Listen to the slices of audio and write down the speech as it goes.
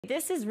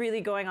This is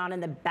really going on in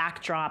the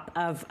backdrop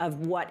of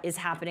what is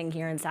happening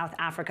here in South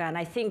Africa. And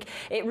I think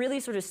it really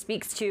sort of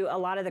speaks to a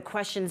lot of the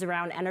questions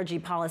around energy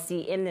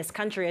policy in this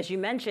country. As you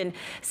mentioned,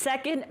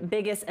 second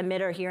biggest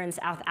emitter here in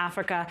South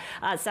Africa,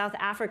 South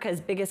Africa's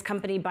biggest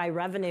company by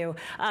revenue.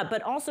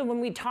 But also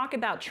when we talk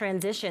about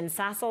transition,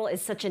 Sasol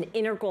is such an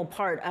integral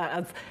part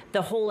of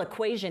the whole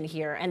equation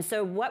here. And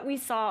so what we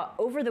saw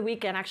over the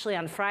weekend, actually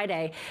on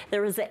Friday,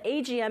 there was an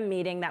AGM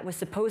meeting that was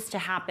supposed to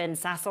happen.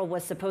 Sasol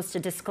was supposed to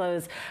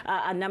disclose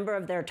a number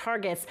of their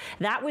targets.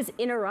 That was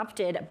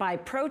interrupted by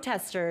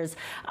protesters.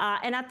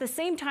 And at the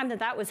same time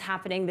that was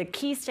happening, the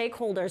key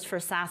stakeholders for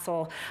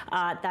Sasol,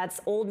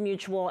 that's Old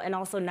Mutual and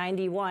also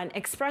 91,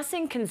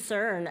 expressing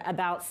concern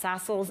about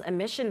Sasol's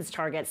emissions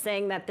targets,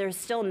 saying that there's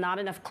still not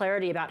enough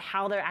clarity about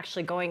how they're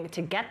actually going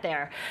to get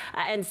there.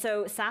 And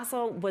so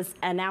Sasol was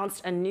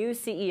announced a new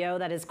CEO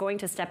that is going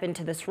to step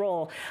into this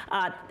role.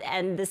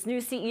 And this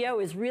new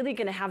CEO is really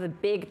going to have a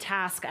big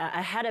task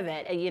ahead of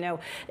it.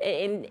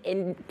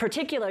 In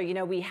particular,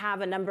 we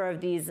have a number of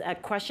these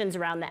questions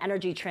around the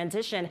energy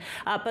transition,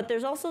 but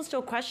there's also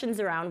still questions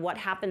around what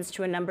happens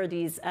to a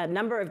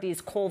number of these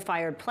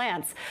coal-fired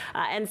plants.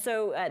 And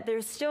so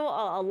there's still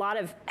a lot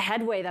of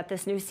headway that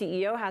this new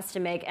CEO has to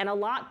make, and a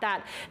lot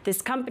that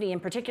this company in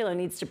particular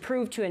needs to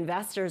prove to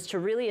investors to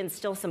really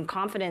instill some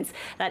confidence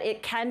that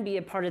it can be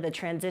a part of the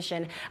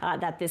transition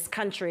that this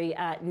country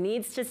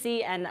needs to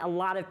see, and a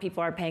lot of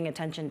people are paying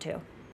attention to.